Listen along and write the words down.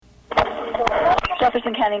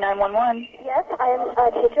Jefferson County 911. Yes, I am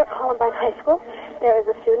a teacher at Columbine High School. There is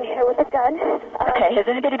a student here with a gun. Okay, has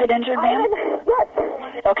anybody been injured, ma'am? Yes.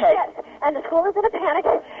 Okay. Yes, and the school is in a panic,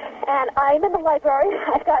 and I'm in the library.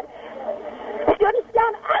 I've got students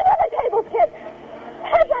down under the table, kids.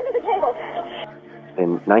 Heads under the table.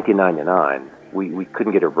 In 1999, we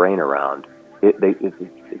couldn't get our brain around.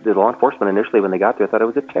 The law enforcement initially, when they got there, thought it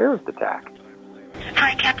was a terrorist attack.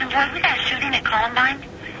 Hi, Captain Boyd. We got a shooting at Columbine.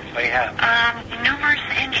 What do you have? Numerous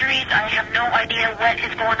injuries. I have no idea what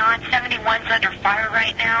is going on. 71's under fire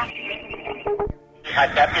right now.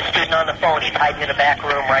 I've got this student on the phone. He's hiding in the back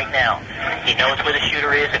room right now. He knows where the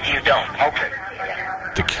shooter is if you don't. Okay.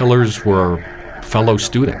 The killers were fellow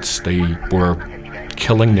students. They were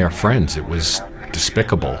killing their friends. It was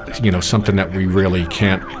despicable. Something that we really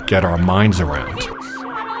can't get our minds around.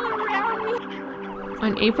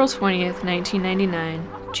 On April 20th, 1999,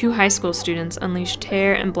 2 high school students unleashed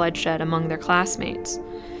terror and bloodshed among their classmates.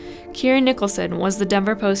 Kieran Nicholson was the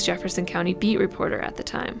Denver Post Jefferson County beat reporter at the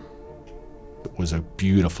time. It was a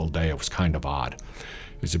beautiful day. It was kind of odd.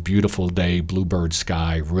 It was a beautiful day, bluebird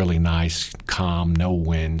sky, really nice, calm, no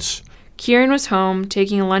winds. Kieran was home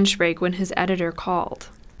taking a lunch break when his editor called.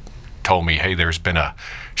 Told me, hey, there's been a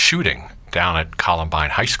shooting down at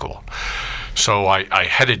Columbine High School. So I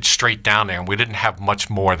headed straight down there, and we didn't have much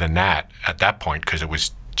more than that at that point because it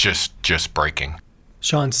was just breaking.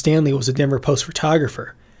 Sean Stanley was a Denver Post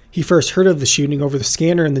photographer. He first heard of the shooting over the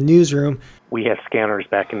scanner in the newsroom. We had scanners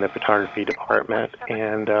back in the photography department,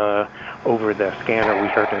 and over the scanner we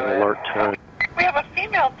heard an alert tone. We have a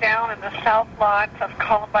female down in the south lot of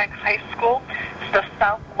Columbine High School. It's the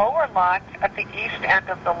south lower lot at the east end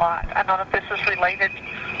of the lot. I don't know if this is related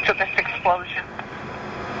to this explosion.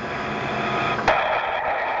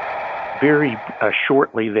 Very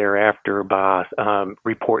shortly thereafter, by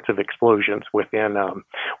reports of explosions within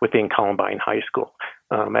Columbine High School.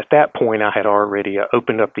 At that point, I had already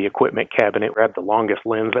opened up the equipment cabinet, grabbed the longest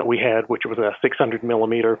lens that we had, which was a 600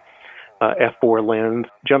 millimeter f4 lens,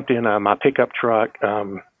 jumped in my pickup truck,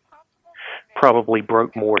 probably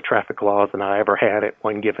broke more traffic laws than I ever had at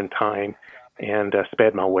one given time, and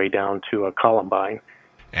sped my way down to Columbine.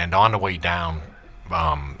 And on the way down,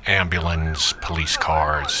 ambulance, police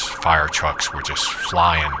cars, fire trucks were just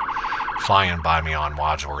flying by me on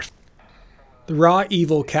Wadsworth. The raw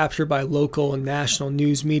evil captured by local and national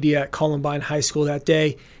news media at Columbine High School that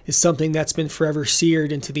day is something that's been forever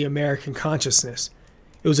seared into the American consciousness.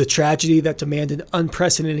 It was a tragedy that demanded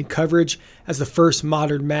unprecedented coverage as the first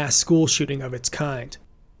modern mass school shooting of its kind.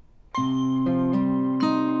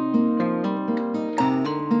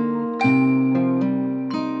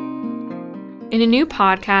 In a new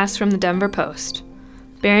podcast from the Denver Post,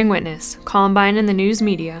 Bearing Witness, Columbine and the News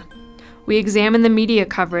Media, we examine the media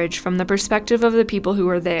coverage from the perspective of the people who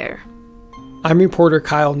were there. I'm reporter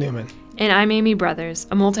Kyle Newman. And I'm Amy Brothers,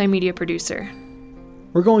 a multimedia producer.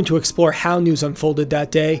 We're going to explore how news unfolded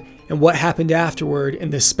that day and what happened afterward in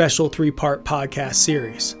this special 3-part podcast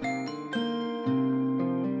series.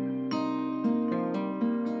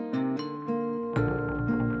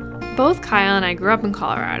 Both Kyle and I grew up in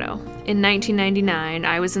Colorado. In 1999,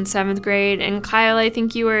 I was in 7th grade, and Kyle, I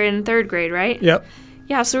think you were in 3rd grade, right? Yep.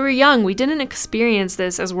 Yeah, so we were young. We didn't experience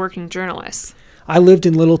this as working journalists. I lived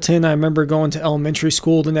in Littleton. I remember going to elementary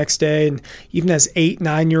school the next day, and even as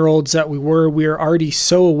 8-9-year-olds that we were already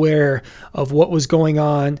so aware of what was going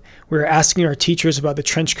on. We were asking our teachers about the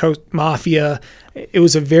trench coat mafia. It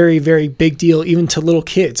was a very, very big deal, even to little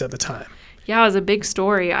kids at the time. Yeah, it was a big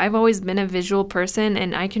story. I've always been a visual person,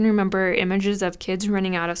 and I can remember images of kids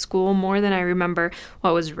running out of school more than I remember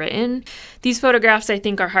what was written. These photographs, I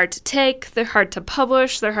think, are hard to take, they're hard to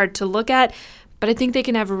publish, they're hard to look at, but I think they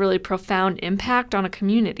can have a really profound impact on a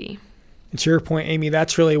community. And to your point, Amy,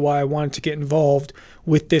 that's really why I wanted to get involved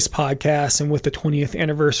with this podcast and with the 20th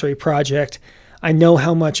anniversary project. I know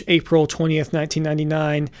how much April 20th,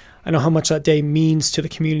 1999, I know how much that day means to the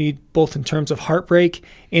community, both in terms of heartbreak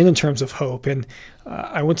and in terms of hope. And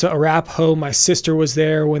I went to Arapahoe. My sister was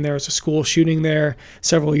there when there was a school shooting there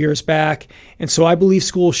several years back. And so I believe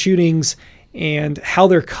school shootings and how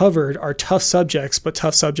they're covered are tough subjects, but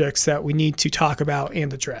tough subjects that we need to talk about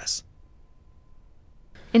and address.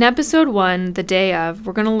 In episode 1, The Day Of,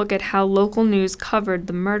 we're going to look at how local news covered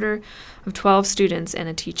the murder of 12 students and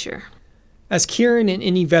a teacher. As Kieran and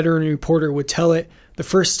any veteran reporter would tell it, the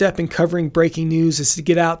first step in covering breaking news is to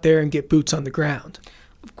get out there and get boots on the ground.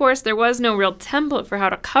 Of course, there was no real template for how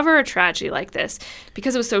to cover a tragedy like this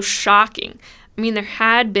because it was so shocking. I mean, there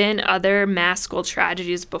had been other mass school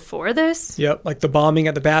tragedies before this. Yep, like the bombing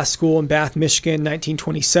at the Bath School in Bath, Michigan,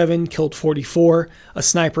 1927, killed 44. A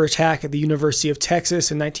sniper attack at the University of Texas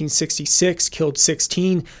in 1966 killed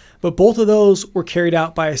 16. But both of those were carried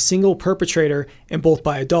out by a single perpetrator and both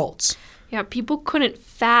by adults. Yeah, people couldn't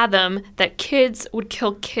fathom that kids would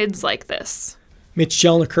kill kids like this. Mitch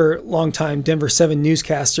Jelniker, longtime Denver 7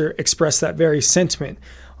 newscaster, expressed that very sentiment.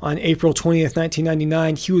 On April 20th,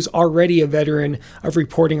 1999, he was already a veteran of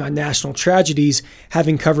reporting on national tragedies,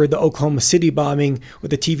 having covered the Oklahoma City bombing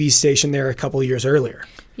with a TV station there a couple of years earlier.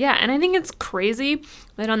 Yeah, and I think it's crazy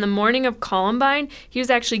that on the morning of Columbine, he was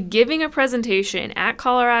actually giving a presentation at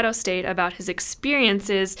Colorado State about his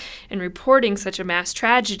experiences in reporting such a mass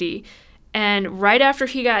tragedy. And right after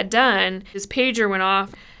he got done, his pager went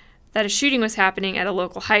off that a shooting was happening at a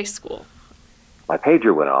local high school. My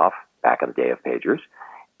pager went off back in the day of pagers,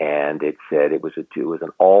 and it said it was an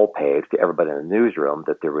all page to everybody in the newsroom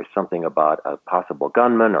that there was something about a possible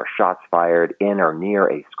gunman or shots fired in or near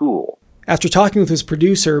a school. After talking with his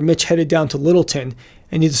producer, Mitch headed down to Littleton,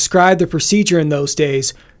 and he described the procedure in those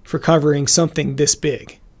days for covering something this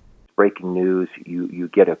big. Breaking news, you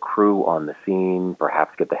get a crew on the scene,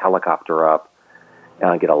 perhaps get the helicopter up,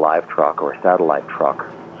 and get a live truck or a satellite truck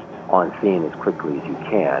on scene as quickly as you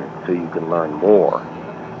can so you can learn more.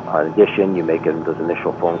 In addition, you make those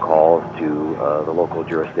initial phone calls to the local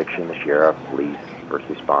jurisdiction, the sheriff, police, first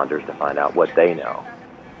responders to find out what they know.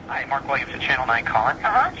 Hi, Mark Williams at Channel 9 calling.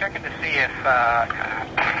 Checking to see if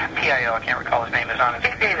PIO, I can't recall his name, is on his...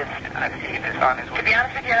 Steve Davis. Steve is on his... To be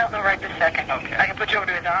honest with you, I don't know right this second. Okay. I can put you over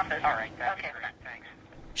to his office. All right. Okay, thanks.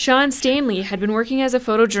 Sean Stanley had been working as a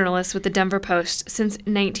photojournalist with the Denver Post since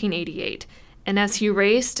 1988. And as he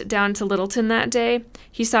raced down to Littleton that day,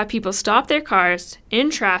 he saw people stop their cars in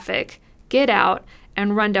traffic, get out,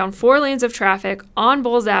 and run down 4 lanes of traffic on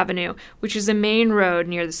Bowles Avenue, which is a main road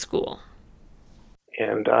near the school.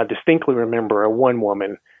 And I distinctly remember one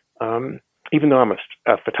woman, even though I'm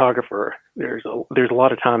a photographer, there's a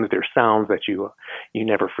lot of times there's sounds that you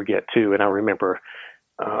never forget too. And I remember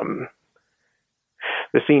the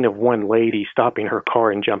scene of one lady stopping her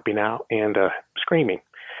car and jumping out and screaming.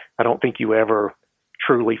 I don't think you ever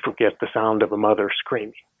truly forget the sound of a mother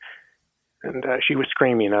screaming. And she was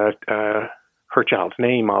screaming her child's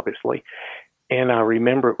name, obviously. And I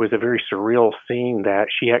remember it was a very surreal scene that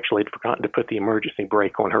she actually had forgotten to put the emergency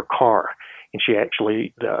brake on her car. And she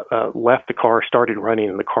actually left the car, started running,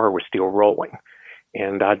 and the car was still rolling.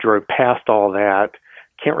 And I drove past all that.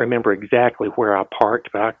 Can't remember exactly where I parked,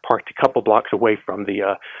 but I parked a couple blocks away from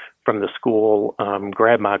the school,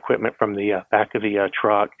 grabbed my equipment from the back of the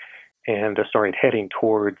truck, and started heading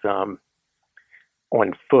towards, on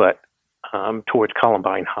foot, towards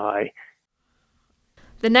Columbine High.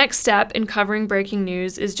 The next step in covering breaking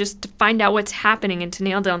news is just to find out what's happening and to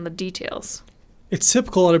nail down the details. It's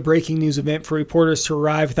typical at a breaking news event for reporters to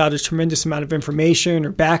arrive without a tremendous amount of information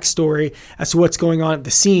or backstory as to what's going on at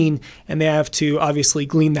the scene, and they have to obviously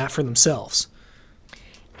glean that for themselves.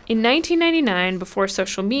 In 1999, before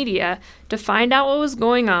social media, to find out what was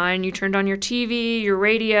going on, you turned on your TV, your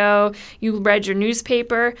radio, you read your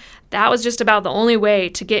newspaper. That was just about the only way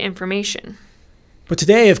to get information. But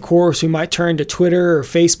today, of course, we might turn to Twitter or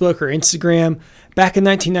Facebook or Instagram. Back in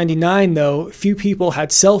 1999, though, few people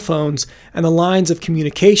had cell phones, and the lines of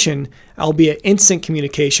communication, albeit instant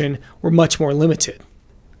communication, were much more limited.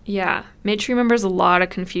 Yeah, Mitch remembers a lot of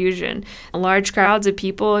confusion. Large crowds of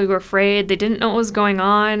people who were afraid, they didn't know what was going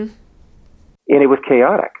on. And it was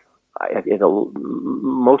chaotic.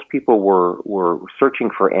 Most people were searching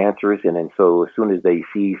for answers, and so as soon as they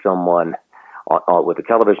see someone with a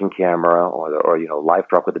television camera or live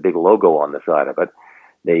truck with a big logo on the side of it,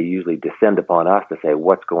 they usually descend upon us to say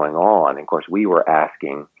what's going on. And of course, we were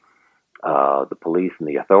asking the police and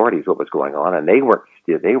the authorities what was going on, and they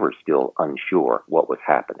were still unsure what was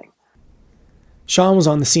happening. Sean was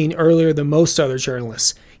on the scene earlier than most other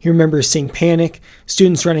journalists. He remembers seeing panic,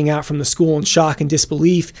 students running out from the school in shock and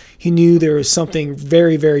disbelief. He knew there was something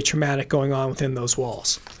very, very traumatic going on within those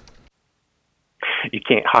walls. You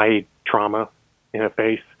can't hide trauma in a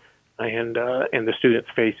face, and the students'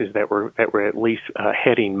 faces that were at least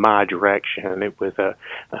heading my direction. It was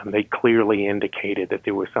they clearly indicated that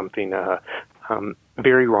there was something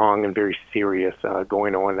very wrong and very serious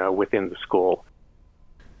going on within the school.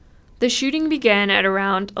 The shooting began at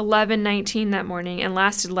around 11:19 that morning and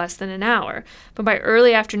lasted less than an hour. But by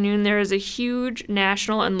early afternoon, there was a huge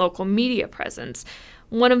national and local media presence.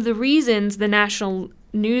 One of the reasons the national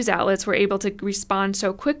news outlets were able to respond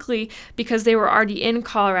so quickly because they were already in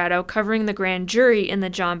Colorado covering the grand jury in the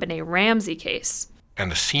JonBenét Ramsey case.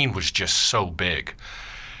 And the scene was just so big.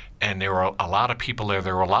 And there were a lot of people there.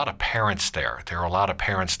 There were a lot of parents there. There were a lot of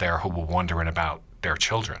parents there who were wondering about their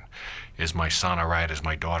children. Is my son all right? Is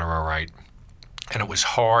my daughter all right? And it was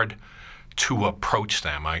hard to approach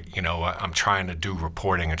them. I'm trying to do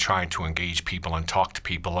reporting and trying to engage people and talk to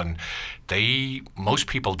people, and most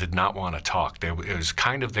people did not want to talk. There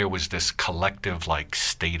was this collective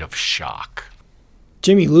state of shock.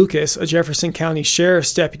 Jimmy Lucas, a Jefferson County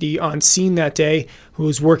Sheriff's deputy on scene that day who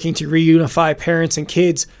was working to reunify parents and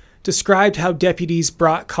kids, described how deputies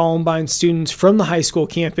brought Columbine students from the high school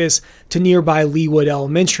campus to nearby Leawood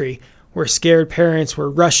Elementary, where scared parents were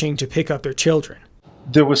rushing to pick up their children.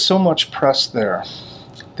 There was so much press there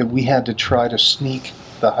that we had to try to sneak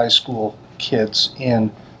the high school kids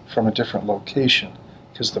in from a different location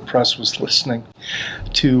because the press was listening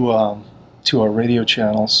to our radio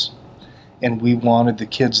channels, and we wanted the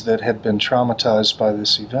kids that had been traumatized by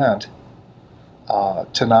this event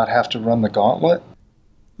to not have to run the gauntlet.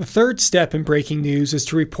 The third step in breaking news is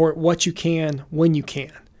to report what you can when you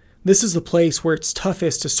can. This is the place where it's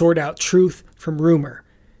toughest to sort out truth from rumor.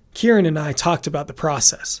 Kieran and I talked about the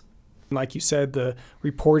process. Like you said, the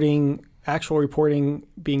actual reporting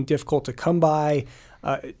being difficult to come by.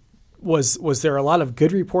 Was there a lot of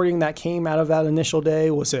good reporting that came out of that initial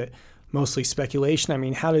day? Was it mostly speculation? I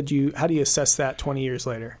mean, how do you assess that 20 years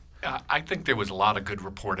later? I think there was a lot of good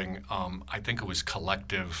reporting. I think it was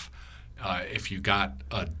collective. If you got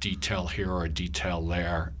a detail here or a detail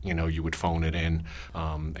there, you would phone it in.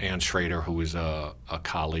 Ann Schrader, who is a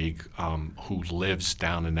colleague who lives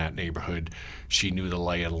down in that neighborhood, she knew the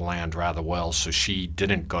lay of the land rather well, so she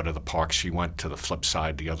didn't go to the park. She went to the flip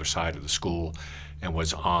side, the other side of the school, and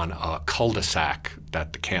was on a cul-de-sac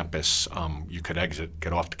that the campus, you could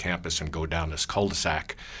get off the campus and go down this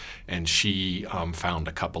cul-de-sac, and she found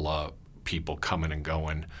a couple of people coming and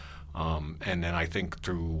going. And then I think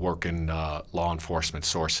through working law enforcement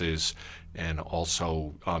sources and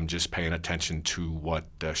also just paying attention to what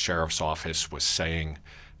the sheriff's office was saying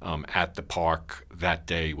at the park that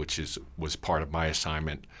day, which was part of my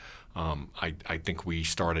assignment, I think we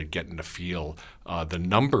started getting to feel the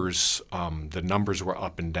numbers. The numbers were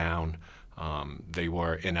up and down. They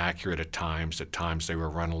were inaccurate at times. At times they were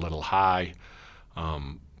run a little high,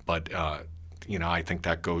 but. I think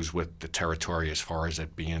that goes with the territory as far as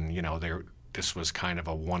it being, this was kind of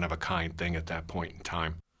a one-of-a-kind thing at that point in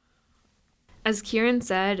time. As Kieran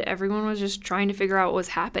said, everyone was just trying to figure out what was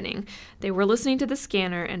happening. They were listening to the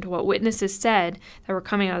scanner and to what witnesses said that were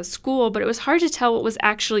coming out of school, but it was hard to tell what was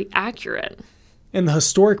actually accurate. And the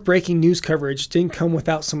historic breaking news coverage didn't come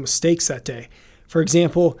without some mistakes that day. For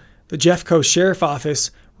example, the Jeffco Sheriff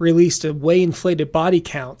Office released a way-inflated body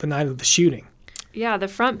count the night of the shooting. Yeah, the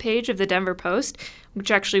front page of the Denver Post,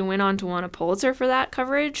 which actually went on to win a Pulitzer for that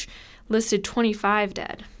coverage, listed 25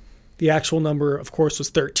 dead. The actual number, of course, was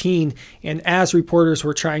 13, and as reporters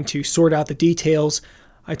were trying to sort out the details,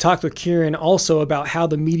 I talked with Kieran also about how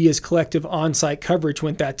the media's collective on-site coverage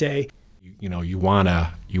went that day. You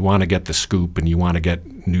wanna get the scoop and you want to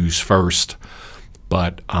get news first,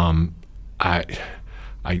 but I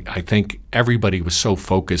think everybody was so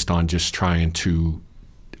focused on just trying to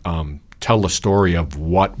tell the story of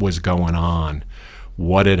what was going on,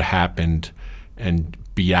 what had happened, and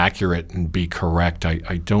be accurate and be correct. I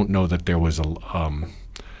don't know that there was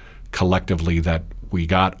collectively that we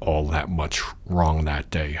got all that much wrong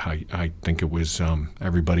that day. I think it was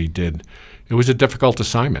everybody did. It was a difficult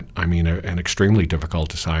assignment. I mean, an extremely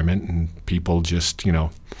difficult assignment, and people just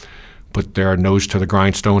put their nose to the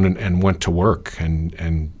grindstone and went to work and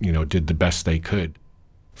did the best they could.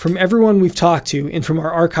 From everyone we've talked to and from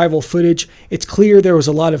our archival footage, it's clear there was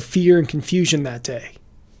a lot of fear and confusion that day.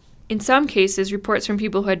 In some cases, reports from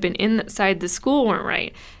people who had been inside the school weren't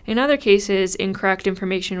right. In other cases, incorrect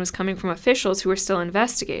information was coming from officials who were still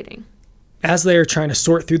investigating. As they are trying to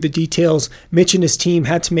sort through the details, Mitch and his team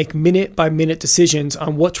had to make minute-by-minute decisions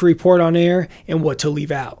on what to report on air and what to leave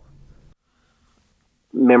out.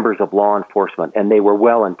 Members of law enforcement, and they were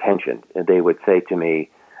well-intentioned, and they would say to me,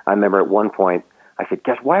 I remember at one point, I said,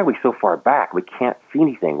 "Guess why are we so far back? We can't see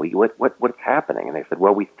anything. What's happening?" And they said,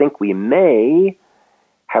 "Well, we think we may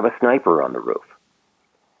have a sniper on the roof."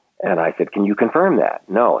 And I said, "Can you confirm that?"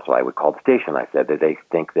 "No." So I would call the station. I said that they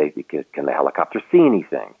think can the helicopter see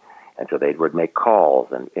anything? And so they would make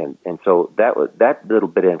calls. And so that little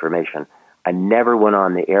bit of information I never went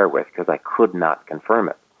on the air with because I could not confirm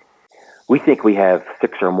it. "We think we have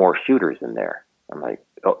 6 or more shooters in there." I'm like,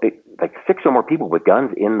 like 6 or more people with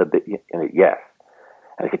guns in the yes.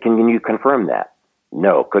 And I said, can you confirm that?"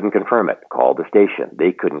 No, couldn't confirm it. Called the station.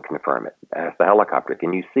 They couldn't confirm it. Asked the helicopter,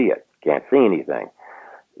 can you see it? Can't see anything.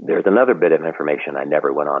 There's another bit of information I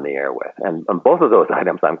never went on the air with. And on both of those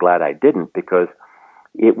items, I'm glad I didn't, because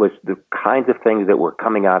it was the kinds of things that were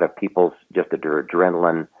coming out of people's just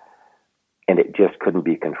adrenaline, and it just couldn't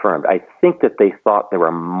be confirmed. I think that they thought there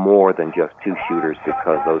were more than just two shooters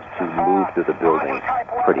because those two moved through the building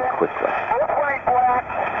pretty quickly.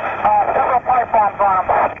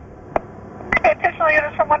 Additional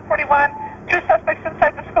units from 141. 2 suspects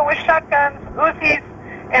inside the school with shotguns, Uzis,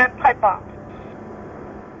 and pipe bombs.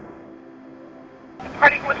 The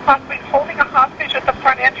party was possibly holding a hostage at the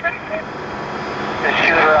front entrance. The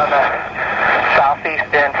shooter on the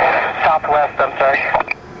southeast and southwest, I'm sorry.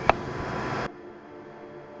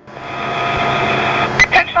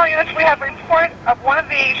 Attentional units, we have a report of one of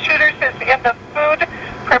the shooters is in the food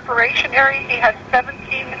preparation area. He has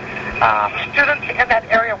 17 students in that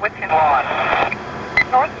area with him.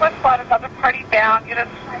 Northwest lot, another party down.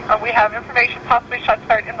 Units, we have information possibly shots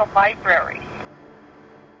fired in the library.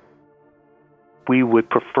 We would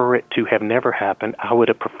prefer it to have never happened. I would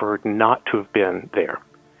have preferred not to have been there.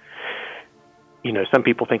 You know, some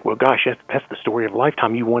people think, well, gosh, that's the story of a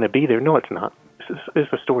lifetime. You want to be there. No, it's not.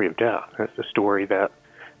 It's a story of death. It's a story that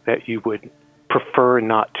you would prefer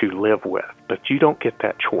not to live with, but you don't get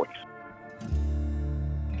that choice.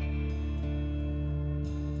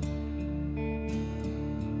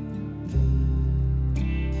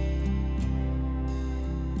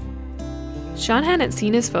 Sean hadn't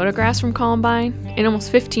seen his photographs from Columbine in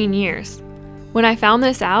almost 15 years. When I found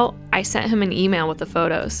this out, I sent him an email with the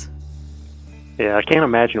photos. Yeah, I can't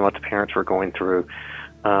imagine what the parents were going through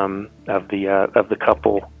of the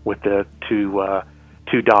couple with the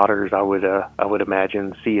two daughters. I would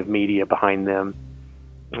imagine sea of media behind them.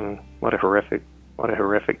 What a horrific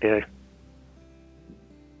day.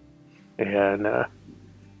 And I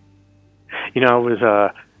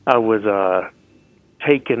was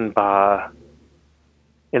taken by.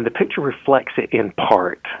 And the picture reflects it in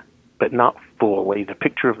part, but not fully. The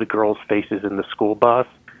picture of the girls' faces in the school bus.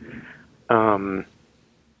 I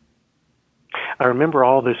remember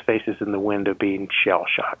all those faces in the window being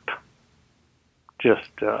shell-shocked. Just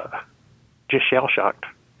shell-shocked.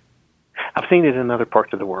 I've seen it in other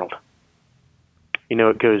parts of the world. You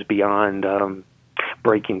know, it goes beyond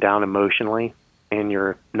breaking down emotionally, and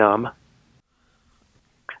you're numb.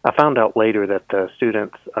 I found out later that the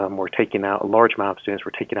students were taken out, a large amount of students were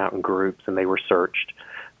taken out in groups, and they were searched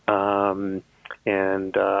and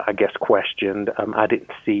I guess questioned. I didn't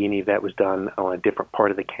see any of that was done on a different part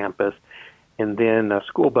of the campus. And then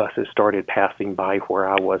school buses started passing by where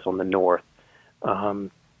I was on the north of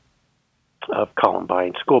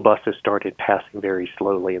Columbine. School buses started passing very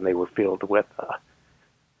slowly, and they were filled with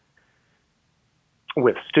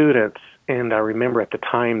students. And I remember at the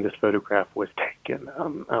time this photograph was taken,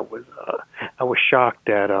 I was shocked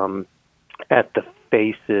at the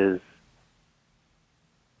faces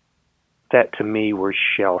that to me were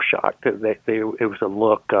shell shocked. It was a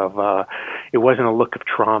look of it wasn't a look of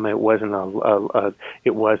trauma. It wasn't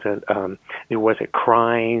it wasn't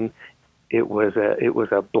crying. It was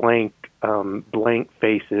a blank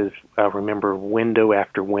faces. I remember window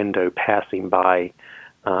after window passing by,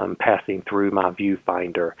 passing through my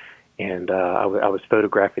viewfinder. And I was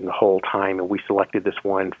photographing the whole time, and we selected this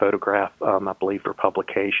one photograph, I believe, for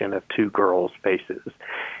publication of two girls' faces.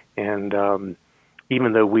 And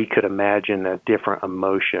even though we could imagine a different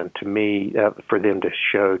emotion, to me, for them to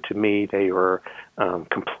show, to me, they were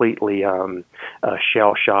completely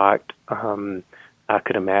shell-shocked. I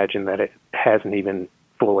could imagine that it hasn't even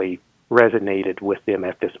fully resonated with them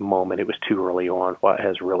at this moment. It was too early on what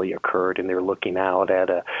has really occurred, and they're looking out at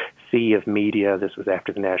a sea of media. This was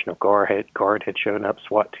after the National Guard had shown up.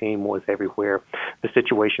 SWAT team was everywhere. The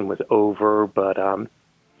situation was over, but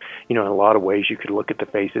in a lot of ways you could look at the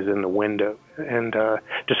faces in the window and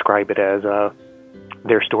describe it as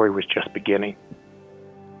their story was just beginning.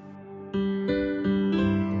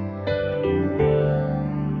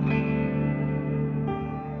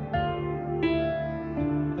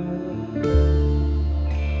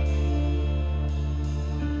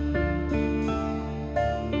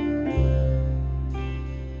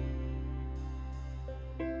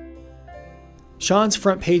 Sean's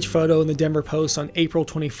front page photo in the Denver Post on April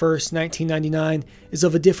 21st, 1999 is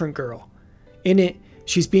of a different girl. In it,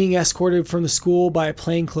 she's being escorted from the school by a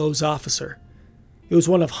plainclothes officer. It was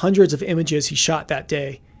one of hundreds of images he shot that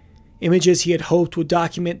day. Images he had hoped would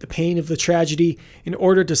document the pain of the tragedy in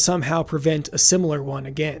order to somehow prevent a similar one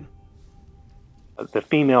again. The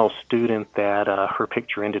female student that her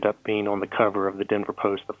picture ended up being on the cover of the Denver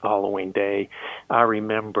Post the following day, I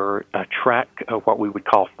remember a track of what we would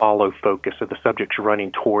call follow focus, so the subject's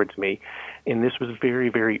running towards me. And this was very,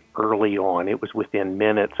 very early on. It was within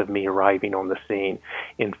minutes of me arriving on the scene.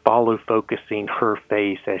 In follow focusing her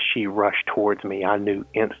face as she rushed towards me, I knew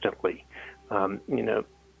instantly, you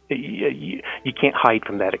can't hide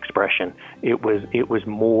from that expression. It was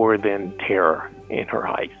more than terror in her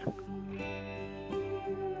eyes.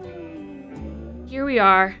 Here we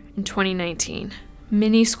are in 2019,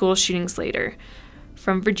 many school shootings later,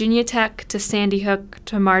 from Virginia Tech to Sandy Hook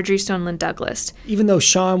to Marjory Stoneman Douglas. Even though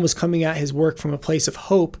Sean was coming at his work from a place of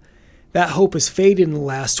hope, that hope has faded in the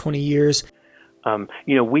last 20 years.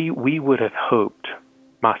 We would have hoped,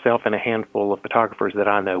 myself and a handful of photographers that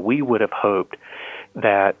I know, we would have hoped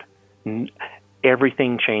that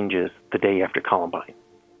everything changes the day after Columbine.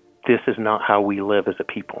 This is not how we live as a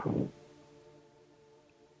people.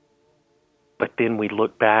 But then we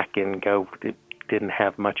look back and go, it didn't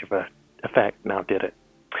have much of an effect, now did it?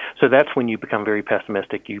 So that's when you become very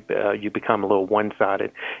pessimistic. You become a little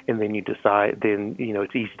one-sided, and then you decide,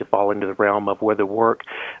 it's easy to fall into the realm of whether work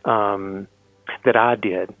that I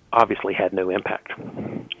did obviously had no impact.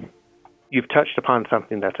 You've touched upon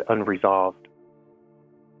something that's unresolved.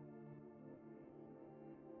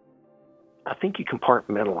 I think you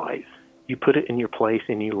compartmentalize. You put it in your place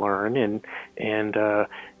and you learn, and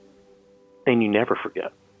you never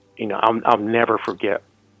forget. I'll never forget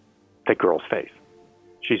that girl's face.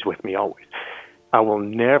 She's with me always. I will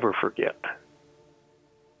never forget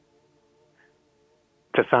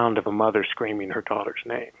the sound of a mother screaming her daughter's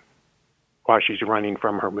name while she's running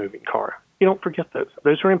from her moving car. You don't forget those.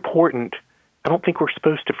 Those are important. I don't think we're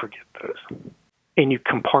supposed to forget those. And you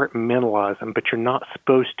compartmentalize them, but you're not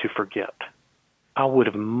supposed to forget. I would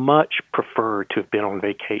have much preferred to have been on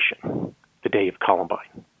vacation the day of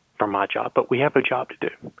Columbine for my job, but we have a job to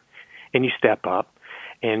do. And you step up,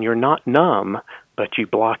 and you're not numb, but you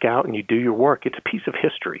block out and you do your work. It's a piece of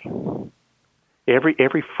history.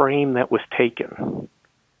 Every frame that was taken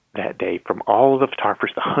that day from all of the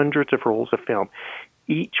photographers, the hundreds of rolls of film,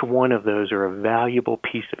 each one of those are a valuable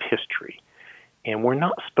piece of history. And we're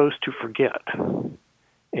not supposed to forget.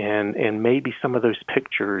 And maybe some of those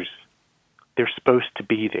pictures, they're supposed to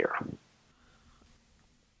be there.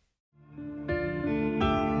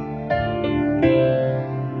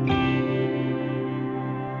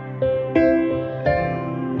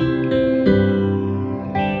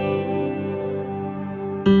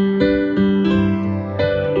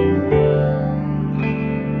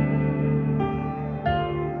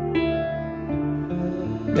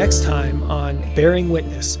 Next time on Bearing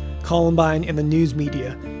Witness, Columbine and the News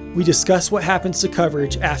Media, we discuss what happens to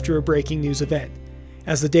coverage after a breaking news event.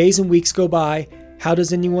 As the days and weeks go by, how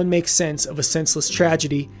does anyone make sense of a senseless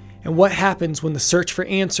tragedy, and what happens when the search for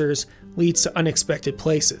answers leads to unexpected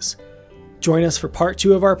places? Join us for part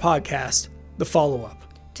 2 of our podcast, The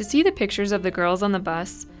Follow-Up. To see the pictures of the girls on the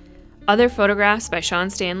bus, other photographs by Sean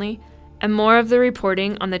Stanley, and more of the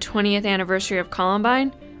reporting on the 20th anniversary of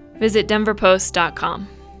Columbine, visit denverpost.com.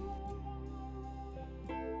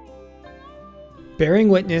 Bearing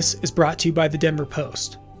Witness is brought to you by the Denver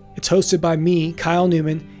Post. It's hosted by me, Kyle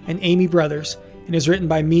Newman, and Amy Brothers, and is written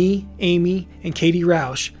by me, Amy, and Katie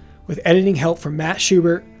Roush, with editing help from Matt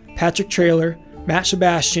Schubert, Patrick Traylor, Matt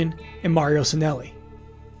Sebastian, and Mario Sinelli.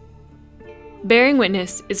 Bearing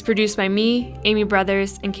Witness is produced by me, Amy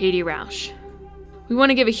Brothers, and Katie Roush. We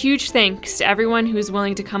want to give a huge thanks to everyone who is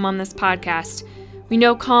willing to come on this podcast. We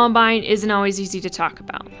know Columbine isn't always easy to talk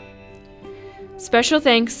about. Special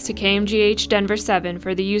thanks to KMGH Denver 7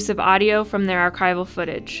 for the use of audio from their archival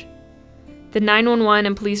footage. The 911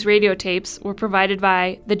 and police radio tapes were provided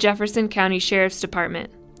by the Jefferson County Sheriff's Department.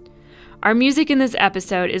 Our music in this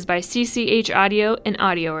episode is by CCH Audio and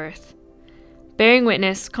Audio Earth. Bearing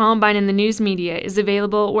Witness, Columbine and the News Media is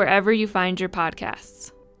available wherever you find your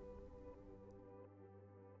podcasts.